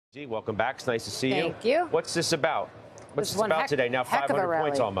Welcome back. It's nice to see you. Thank you. What's this about? What's this about today? Now 500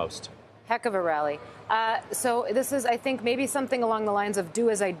 points almost. Heck of a rally. So this is, I think, maybe something along the lines of do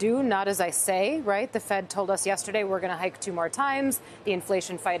as I do, not as I say, right? The Fed told us yesterday we're going to hike 2 more times. The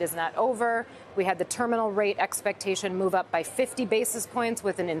inflation fight is not over. We had the terminal rate expectation move up by 50 basis points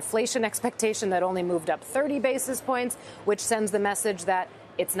with an inflation expectation that only moved up 30 basis points, which sends the message that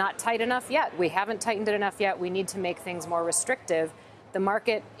it's not tight enough yet. We haven't tightened it enough yet. We need to make things more restrictive. The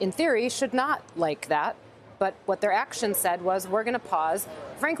market, in theory, should not like that. But what their action said was, we're going to pause.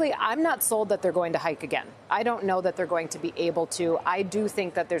 Frankly, I'm not sold that they're going to hike again. I don't know that they're going to be able to. I do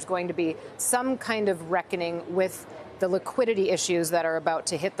think that there's going to be some kind of reckoning with the liquidity issues that are about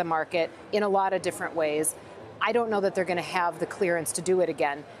to hit the market in a lot of different ways. I don't know that they're going to have the clearance to do it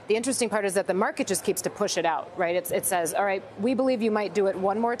again. The interesting part is that the market just keeps to push it out, right? It says, all right, we believe you might do it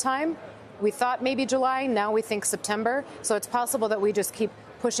one more time. We thought maybe July, now we think September. So it's possible that we just keep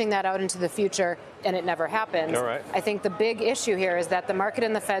pushing that out into the future and it never happens. All right. I think the big issue here is that the market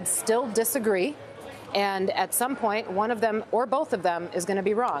and the Fed still disagree. And at some point, one of them or both of them is going to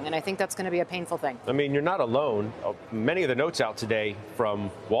be wrong. And I think that's going to be a painful thing. I mean, you're not alone. Many of the notes out today from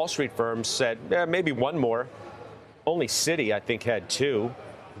Wall Street firms said maybe one more. Only Citi, I think, had 2.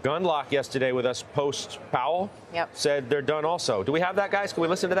 Gunlock yesterday with us post Powell said they're done also. Do we have that, guys? Can we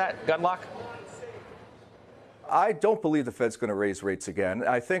listen to that, Gunlock? I don't believe the Fed's going to raise rates again.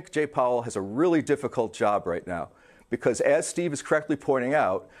 I think Jay Powell has a really difficult job right now because, as Steve is correctly pointing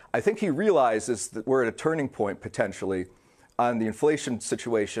out, I think he realizes that we're at a turning point potentially on the inflation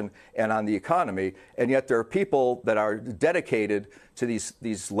situation and on the economy, and yet there are people that are dedicated to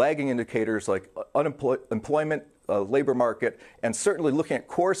these lagging indicators like employment, labor market, and certainly looking at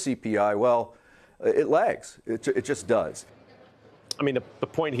core CPI, well, it lags. It just does. I mean, the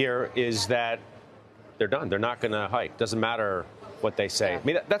point here is that they're done. They're not going to hike. Doesn't matter what they say. I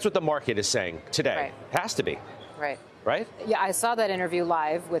mean, that's what the market is saying today. Right. Has to be. Right. Right? Yeah, I saw that interview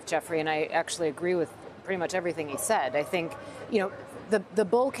live with Jeffrey, and I actually agree with pretty much everything he said. I think, the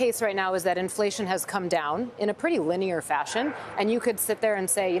bull case right now is that inflation has come down in a pretty linear fashion. And you could sit there and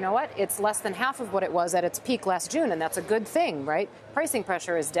say, you know what, it's less than half of what it was at its peak last June. And that's a good thing, right? Pricing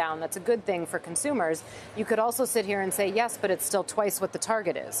pressure is down. That's a good thing for consumers. You could also sit here and say, yes, but it's still twice what the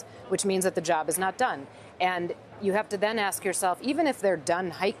target is, which means that the job is not done. And you have to then ask yourself, even if they're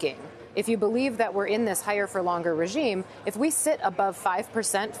done hiking, if you believe that we're in this higher for longer regime, if we sit above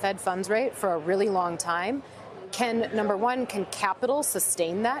 5% Fed funds rate for a really long time, number one, can capital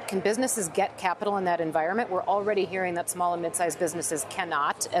sustain that? Can businesses get capital in that environment? We're already hearing that small and mid-sized businesses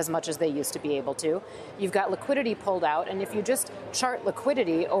cannot as much as they used to be able to. You've got liquidity pulled out. And if you just chart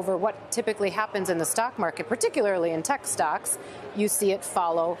liquidity over what typically happens in the stock market, particularly in tech stocks, you see it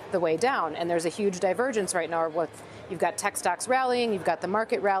follow the way down. And there's a huge divergence right now. You've got tech stocks rallying, you've got the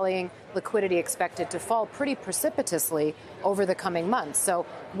market rallying, liquidity expected to fall pretty precipitously over the coming months. So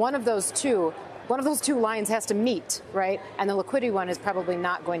one of those two lines has to meet, right? And the liquidity one is probably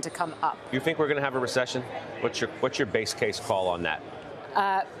not going to come up. You think we're going to have a recession? What's your base case call on that?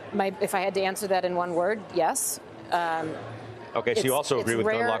 If I had to answer that in one word, yes. Okay, so you also agree with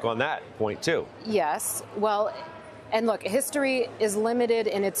Gunlock on that point, too. Yes. Well, and look, history is limited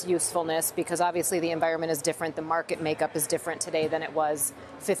in its usefulness because obviously the environment is different. The market makeup is different today than it was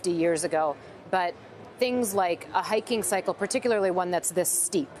 50 years ago. But things like a hiking cycle, particularly one that's this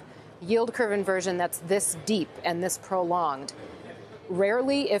steep, yield curve inversion that's this deep and this prolonged,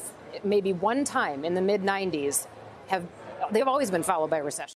 rarely, if maybe one time in the mid-90s, they've always been followed by a recession.